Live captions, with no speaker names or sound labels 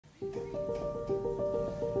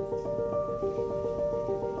Nothing?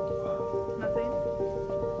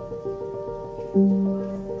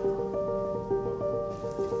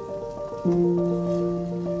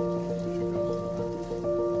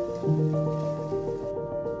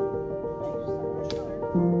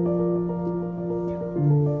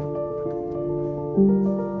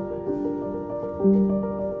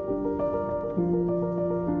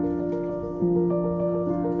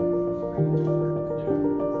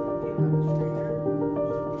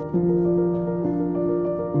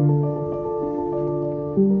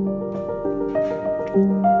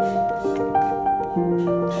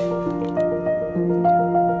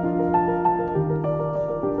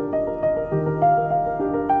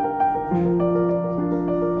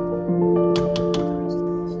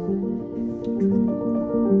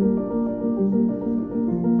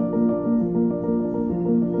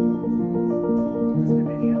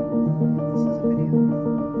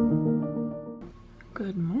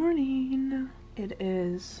 Good morning. It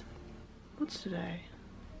is, what's today?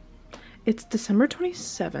 It's December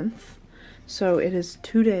 27th, so it is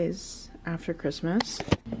 2 days after Christmas.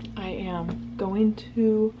 I am going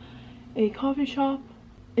to a coffee shop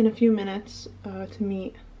in a few minutes to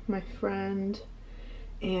meet my friend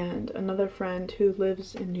and another friend who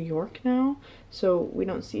lives in New York now, so we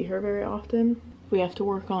don't see her very often. We have to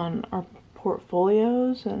work on our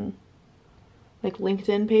portfolios and like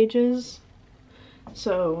LinkedIn pages.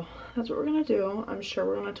 So that's what we're gonna do. I'm sure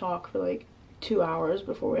we're gonna talk for like 2 hours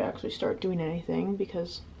before we actually start doing anything,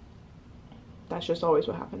 because that's just always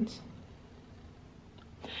what happens.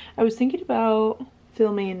 I was thinking about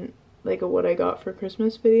filming like a what I got for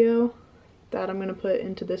Christmas video that I'm gonna put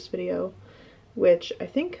into this video, which I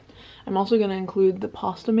think I'm also gonna include the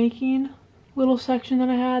pasta making little section that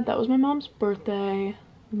I had. That was my mom's birthday.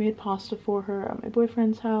 I made pasta for her at my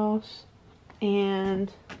boyfriend's house,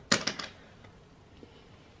 and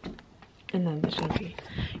then there's gonna be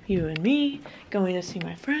you and me going to see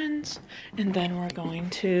my friends, and then we're going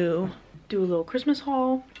to do a little Christmas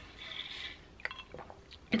haul.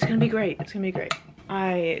 It's gonna be great. It's gonna be great.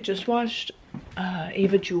 I just watched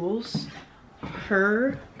Ava Jules,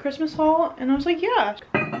 her Christmas haul, and I was like, yeah,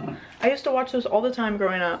 I used to watch those all the time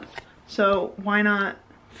growing up, so why not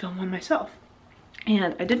film one myself?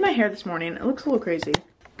 And I did my hair this morning. It looks a little crazy,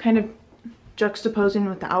 kind of juxtaposing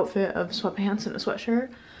with the outfit of sweatpants and a sweatshirt.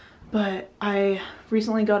 But I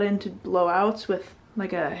recently got into blowouts with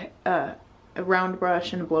like a round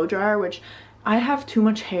brush and a blow dryer, which I have too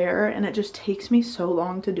much hair and it just takes me so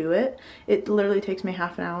long to do it. It literally takes me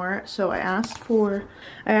half an hour. So I asked for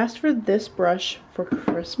this brush for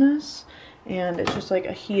Christmas, and it's just like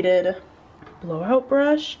a heated blowout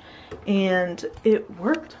brush, and it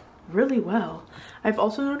worked really well. I've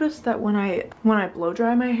also noticed that when I blow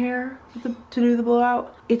dry my hair to do the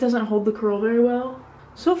blowout, it doesn't hold the curl very well.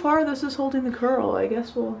 So far this is holding the curl. I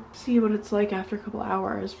guess we'll see what it's like after a couple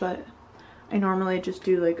hours, but I normally just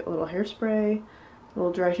do like a little hairspray, a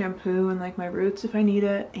little dry shampoo, and like my roots if I need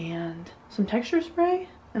it, and some texture spray,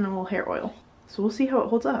 and a little hair oil. So we'll see how it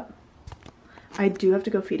holds up. I do have to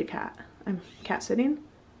go feed a cat. I'm cat sitting.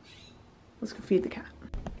 Let's go feed the cat.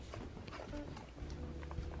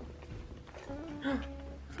 Hi.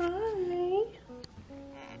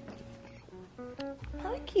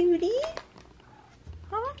 Hi, cutie.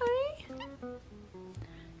 Hi.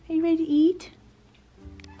 Are you ready to eat?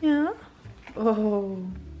 Yeah? Oh.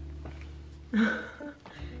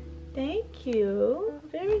 Thank you.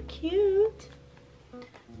 Very cute.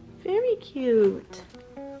 Very cute.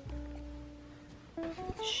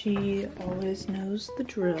 She always knows the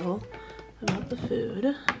drill about the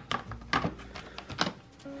food.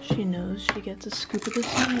 She knows she gets a scoop of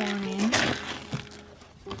this in the morning.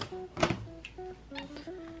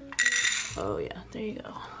 Oh yeah, there you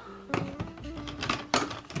go.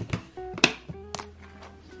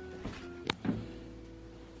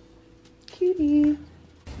 Cutie.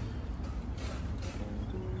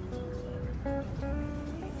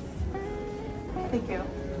 Thank you.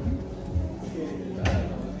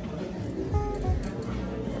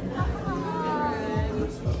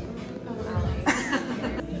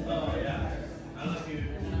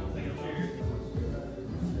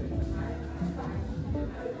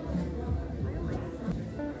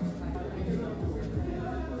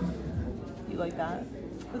 You like that?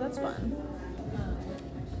 Oh, that's fun.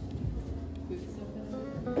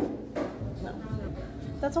 No.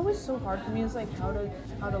 That's always so hard for me, is like how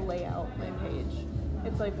to lay out my page.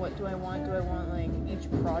 It's like, what do I want? Do I want like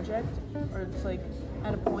each project? Or it's like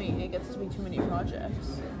at a point it gets to be too many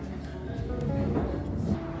projects.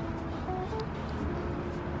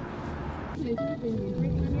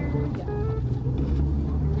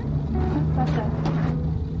 Pasta.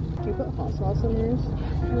 Do you put hot sauce on yours?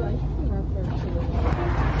 I like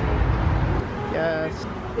Yes.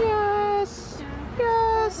 Yes.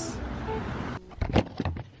 Yes.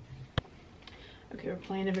 Okay, we're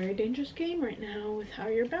playing a very dangerous game right now with how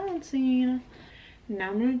you're balancing. Now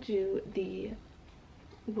I'm gonna do the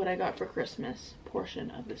what I got for Christmas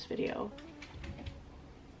portion of this video.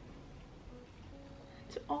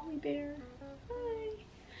 It's Ollie Bear. Hi.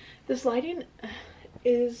 This lighting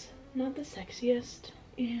is not the sexiest,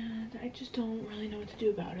 and I just don't really know what to do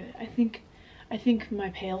about it. I think my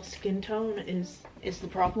pale skin tone is the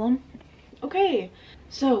problem. Okay,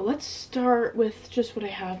 so let's start with just what I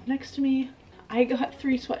have next to me. I got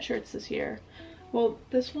 3 sweatshirts this year. Well,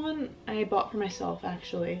 this one I bought for myself,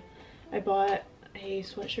 actually. I bought a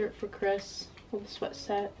sweatshirt for Chris, a little sweat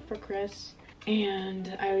set for Chris,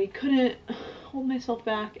 and I couldn't hold myself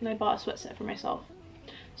back, and I bought a sweat set for myself.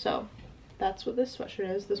 So that's what this sweatshirt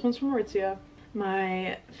is. This one's from Aritzia.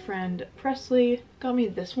 My friend Presley got me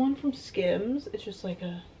this one from Skims. It's just like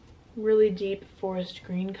a really deep forest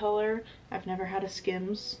green color. I've never had a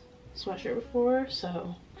Skims sweatshirt before,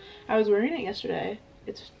 so I was wearing it yesterday.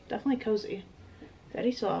 It's definitely cozy,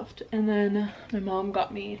 very soft. And then my mom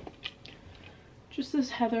got me just this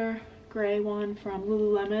heather gray one from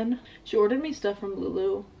Lululemon. She ordered me stuff from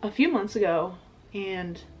Lulu a few months ago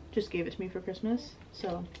and just gave it to me for Christmas,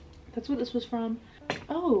 so that's what this was from.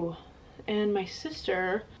 Oh, and my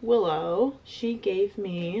sister Willow, she gave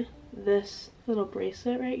me this little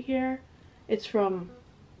bracelet right here. It's from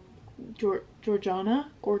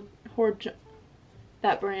Georgiana,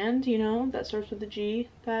 that brand, you know, that starts with a G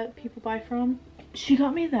that people buy from. She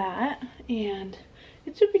got me that, and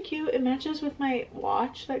it's super cute. It matches with my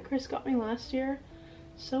watch that Chris got me last year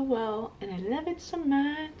so well, and I love it so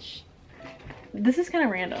much. This is kind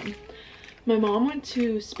of random. My mom went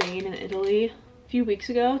to Spain and Italy a few weeks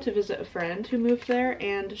ago to visit a friend who moved there,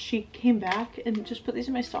 and she came back and just put these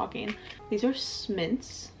in my stocking. These are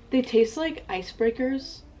Smints. They taste like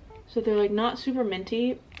icebreakers, so they're like not super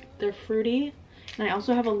minty, they're fruity. And I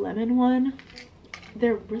also have a lemon one.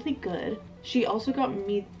 They're really good. She also got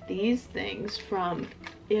me these things from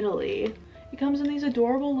Italy. It comes in these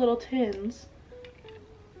adorable little tins,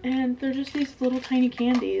 and they're just these little tiny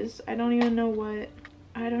candies. I don't even know what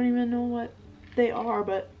they are,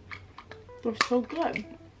 but they're so good.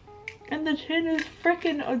 And the tin is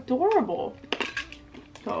freaking adorable.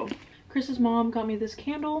 So Chris's mom got me this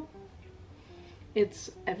candle.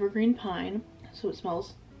 It's evergreen pine, so it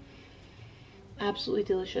smells absolutely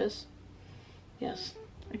delicious. Yes,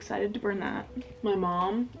 excited to burn that. My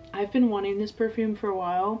mom, I've been wanting this perfume for a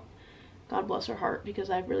while. God bless her heart, because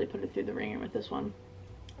I've really put it through the ringer with this one.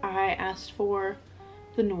 I asked for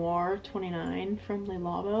the Noir 29 from Le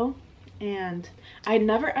Labo, and I'd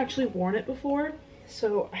never actually worn it before,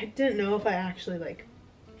 so I didn't know if I actually like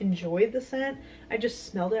enjoyed the scent. I just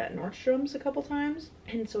smelled it at Nordstrom's a couple times,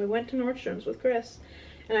 and so I went to Nordstrom's with Chris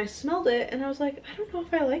and I smelled it and I was like, I don't know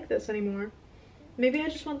if I like this anymore. Maybe I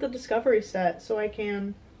just want the Discovery set so I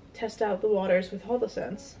can test out the waters with all the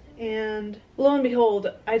scents. And lo and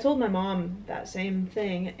behold, I told my mom that same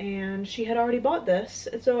thing, and she had already bought this,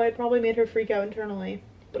 and so I probably made her freak out internally.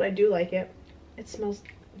 But I do like it. It smells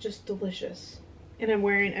just delicious. And I've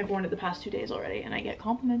worn it the past 2 days already, and I get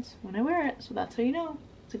compliments when I wear it, so that's how you know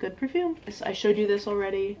it's a good perfume. I showed you this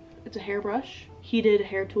already. It's a hairbrush, heated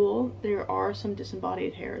hair tool. There are some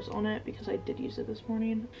disembodied hairs on it because I did use it this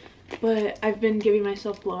morning. But I've been giving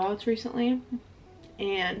myself blowouts recently,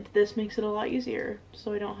 and this makes it a lot easier,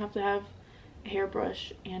 so I don't have to have a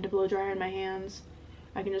hairbrush and a blow dryer in my hands.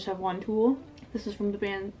 I can just have one tool. This is from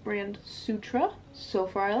the brand Sutra. So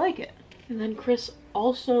far I like it. And then Chris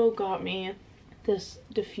also got me this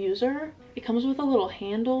diffuser. It comes with a little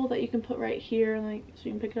handle that you can put right here, like, so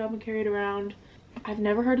you can pick it up and carry it around. I've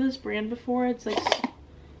never heard of this brand before. It's like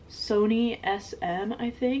Sony SM, I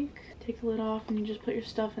think. Take the lid off and you just put your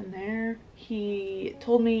stuff in there. He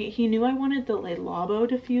told me he knew I wanted the Le Labo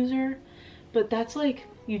diffuser, but that's like,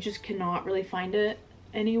 you just cannot really find it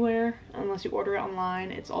anywhere unless you order it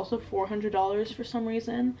online. It's also $400 for some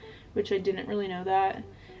reason, which I didn't really know that.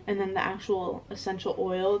 And then the actual essential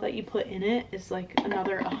oil that you put in it is like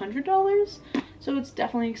another $100, so it's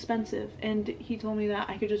definitely expensive. And he told me that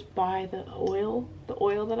I could just buy the oil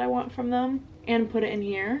that I want from them and put it in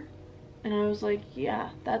here. And I was like, yeah,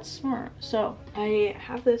 that's smart. So I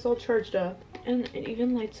have this all charged up, and it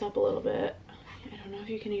even lights up a little bit. I don't know if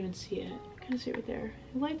you can even see it. Kind of see it right there.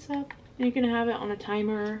 It lights up, and you can have it on a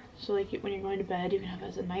timer, so like when you're going to bed you can have it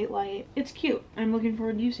as a night light. It's cute. I'm looking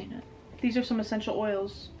forward to using it. These are some essential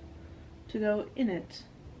oils to go in it.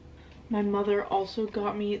 My mother also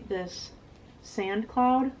got me this Sand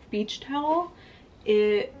Cloud beach towel.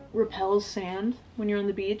 It repels sand when you're on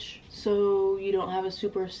the beach, so you don't have a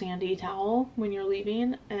super sandy towel when you're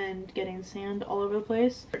leaving and getting sand all over the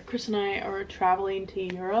place. Chris and I are traveling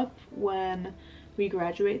to Europe when we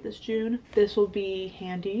graduate this June. This will be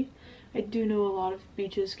handy. I do know a lot of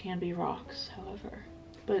beaches can be rocks, however,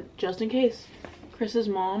 but just in case. Chris's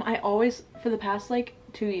mom, I always, for the past like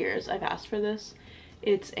 2 years, I've asked for this.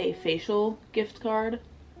 It's a facial gift card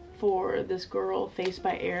for this girl, Face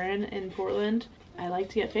by Erin in Portland. I like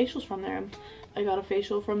to get facials from there. I got a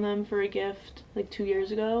facial from them for a gift like 2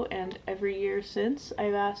 years ago, and every year since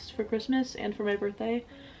I've asked for Christmas and for my birthday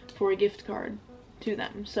for a gift card to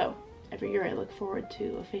them. So every year I look forward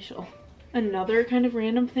to a facial. Another kind of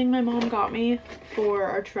random thing my mom got me for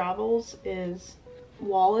our travels is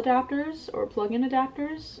wall adapters or plug-in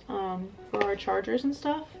adapters for our chargers and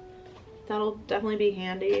stuff. That'll definitely be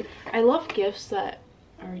handy. I love gifts that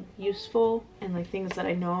are useful and like things that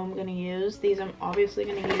I know I'm gonna use. These I'm obviously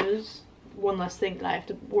gonna use. One less thing that I have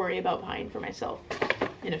to worry about buying for myself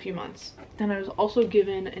in a few months. Then I was also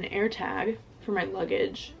given an AirTag for my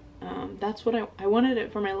luggage. That's what I wanted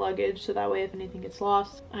it for my luggage, so that way if anything gets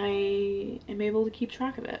lost, I am able to keep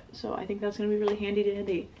track of it. So I think that's gonna be really handy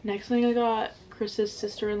dandy. Next thing I got, Chris's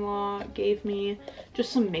sister-in-law gave me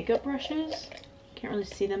just some makeup brushes. Can't really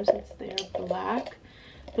see them since they're black,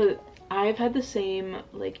 but I've had the same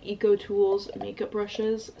like Eco Tools makeup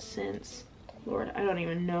brushes since, Lord, I don't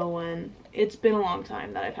even know when. It's been a long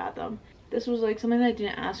time that I've had them. This was like something that I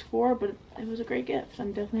didn't ask for, but it was a great gift.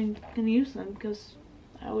 I'm definitely gonna use them because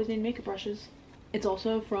I always need makeup brushes. It's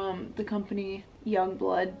also from the company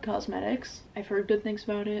Youngblood Cosmetics. I've heard good things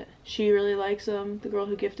about it. She really likes them. The girl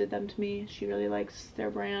who gifted them to me, she really likes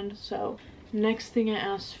their brand. So next thing I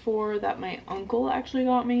asked for that my uncle actually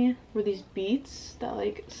got me were these beats that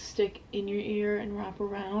like stick in your ear and wrap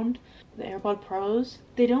around. The AirPod Pros.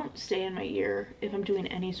 They don't stay in my ear if I'm doing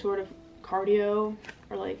any sort of cardio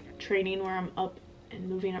or like training where I'm up and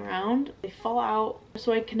moving around. They fall out,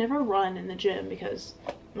 so I can never run in the gym because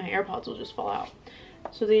my AirPods will just fall out.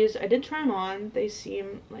 So these, I did try them on. They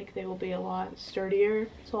seem like they will be a lot sturdier,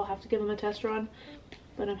 so I'll have to give them a test run.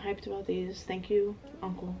 But I'm hyped about these. Thank you,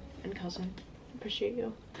 uncle and cousin. Appreciate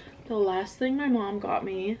you. The last thing my mom got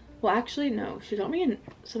me, well actually no, she got me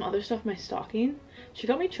some other stuff in my stocking. She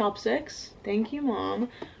got me chopsticks. Thank you, Mom.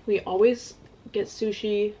 We always get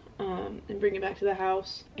sushi and bring it back to the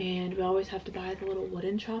house, and we always have to buy the little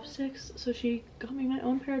wooden chopsticks, so she got me my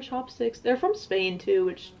own pair of chopsticks. They're from Spain too,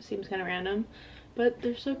 which seems kind of random, but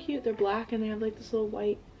they're so cute. They're black and they have like this little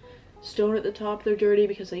white stone at the top. They're dirty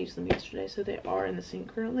because I used them yesterday, so they are in the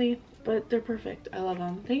sink currently, but they're perfect. I love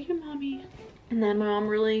them. Thank you, Mommy. And then my mom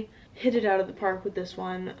really hit it out of the park with this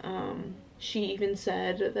one. She even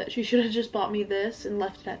said that she should have just bought me this and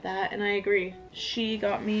left it at that, and I agree. She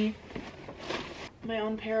got me my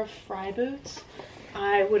own pair of Frye boots.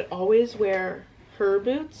 I would always wear her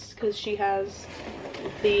boots because she has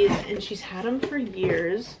these and she's had them for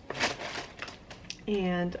years,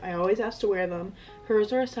 and I always ask to wear them.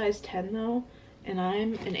 Hers are a size 10 though, and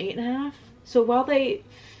I'm an 8.5. So while they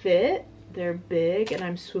fit, they're big and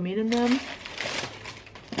I'm swimming in them.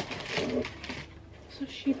 So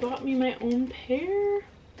she bought me my own pair.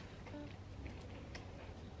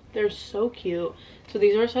 They're so cute. So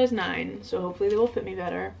these are a size 9, so hopefully they will fit me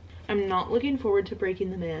better. I'm not looking forward to breaking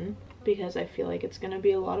them in because I feel like it's gonna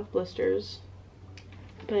be a lot of blisters.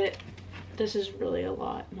 But this is really a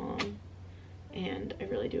lot, Mom. And I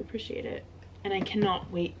really do appreciate it. And I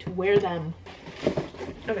cannot wait to wear them.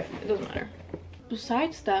 Okay, it doesn't matter.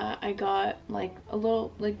 Besides that, I got like a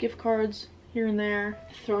little like gift cards here and there,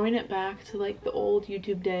 throwing it back to like the old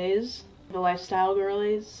YouTube days, the Lifestyle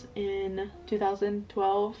Girlies in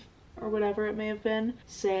 2012 or whatever it may have been.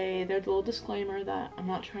 Say there's a little disclaimer that I'm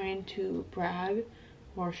not trying to brag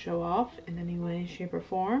or show off in any way, shape, or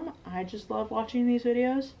form. I just love watching these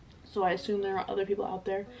videos, so I assume there are other people out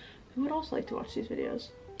there who would also like to watch these videos.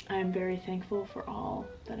 I'm very thankful for all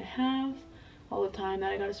that I have, all the time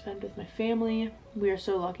that I got to spend with my family. We are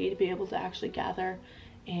so lucky to be able to actually gather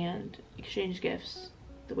and exchange gifts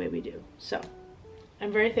the way we do. So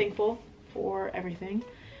I'm very thankful for everything.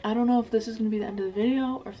 I don't know if this is going to be the end of the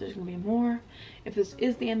video or if there's going to be more. If this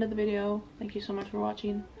is the end of the video, thank you so much for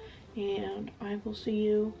watching, and I will see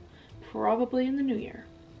you probably in the new year.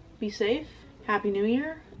 Be safe. Happy New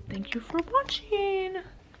Year. Thank you for watching.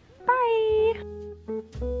 Bye.